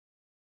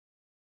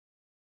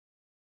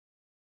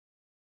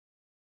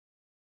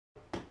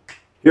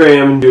Here I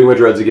am doing my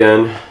dreads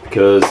again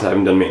because I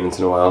haven't done maintenance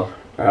in a while.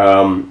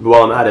 But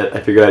while I'm at it, I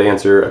figured I'd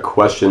answer a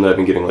question that I've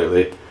been getting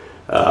lately.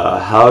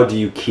 How do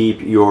you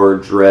keep your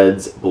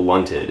dreads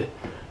blunted?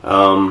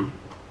 Well,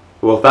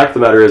 the fact of the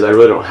matter is I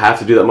really don't have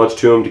to do that much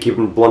to them to keep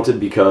them blunted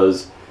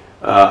because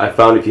I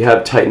found if you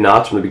have tight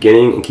knots from the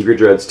beginning and keep your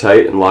dreads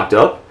tight and locked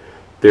up,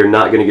 they're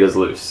not going to get as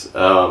loose.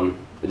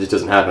 It just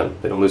doesn't happen.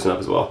 They don't loosen up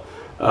as well.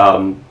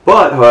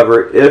 But,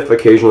 however, if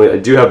occasionally I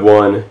do have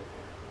one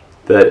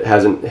that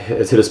has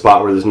hit a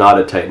spot where there's not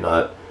a tight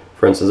knot.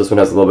 For instance, this one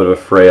has a little bit of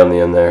a fray on the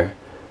end there.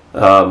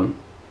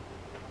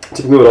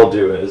 Typically what I'll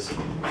do is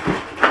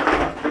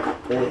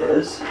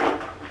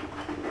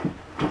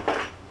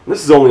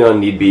this is only on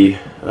need be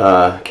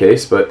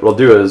case, but what I'll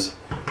do is,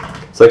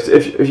 it's like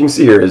if you can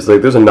see here, is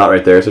like there's a knot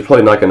right there, so it's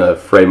probably not going to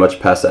fray much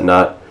past that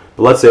knot.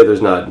 But let's say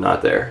there's not a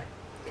knot there.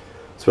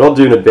 So what I'll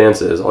do in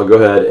advance is I'll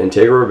go ahead and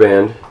take a rubber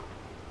band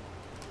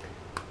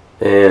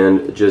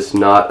and just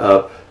knot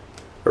up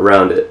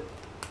around it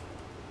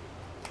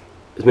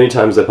as many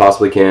times as I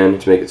possibly can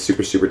to make it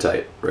super, super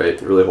tight,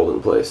 right? Really hold it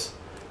in place.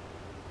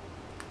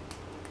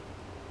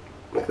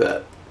 Like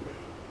that.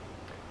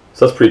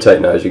 So that's pretty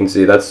tight now, as you can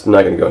see. That's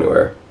not going to go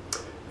anywhere.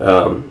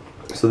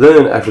 So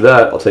then, after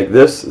that, I'll take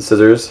the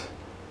scissors,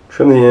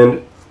 trim the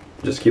end,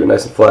 just keep it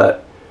nice and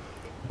flat.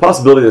 The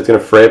possibility that it's going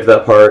to fray up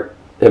that part,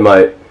 it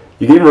might.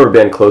 You can even rubber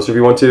band closer if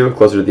you want to,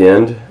 closer to the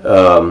end,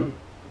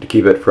 to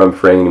keep it from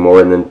fraying anymore,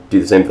 and then do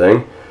the same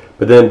thing.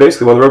 But then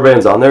basically when the rubber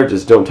band's on there,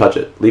 just don't touch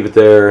it. Leave it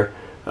there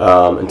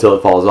until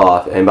it falls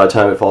off. And by the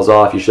time it falls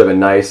off, you should have a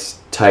nice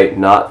tight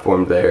knot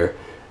formed there.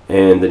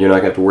 And then you're not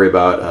going to have to worry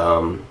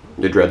about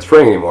your dreads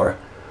fraying anymore.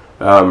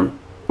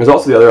 There's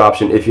also the other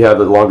option if you have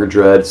a longer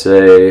dread,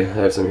 say, I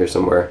have some here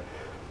somewhere,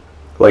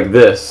 like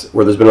this,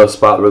 where there's been a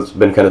spot where it's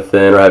been kind of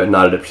thin or I haven't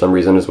knotted it for some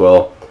reason as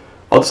well.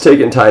 I'll just take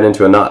it and tie it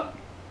into a knot,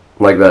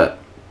 like that.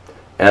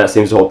 And it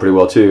seems to hold pretty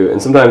well too.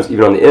 And sometimes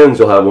even on the ends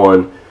you'll have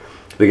one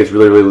that gets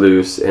really, really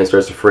loose and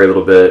starts to fray a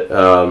little bit.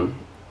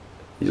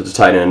 You'll just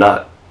tie it in a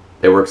knot.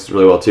 It works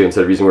really well too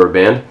instead of using a rubber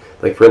band.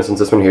 Like for instance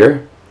this one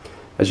here,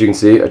 as you can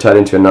see, I tied it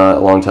into a knot a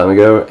long time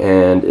ago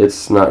and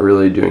it's not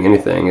really doing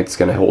anything. It's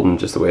kind of holding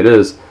just the way it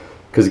is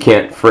because it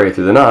can't fray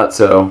through the knot,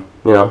 so,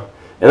 you know.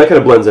 And that kind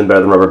of blends in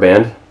better than rubber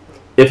band.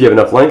 If you have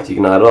enough length, you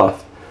can knot it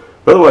off.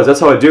 But otherwise, that's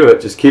how I do it.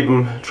 Just keep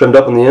them trimmed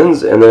up on the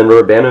ends and then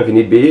rubber band them if you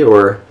need be,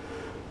 or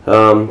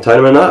tie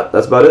them in a knot.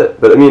 That's about it.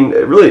 But I mean,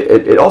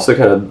 it also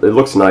kind of, it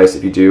looks nice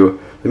if you do.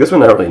 Like this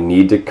one I don't really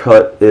need to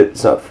cut it.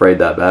 It's not frayed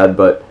that bad,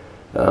 but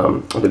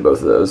I'll do both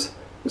of those.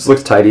 This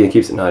looks tidy and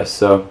keeps it nice,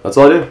 so that's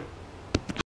all I do.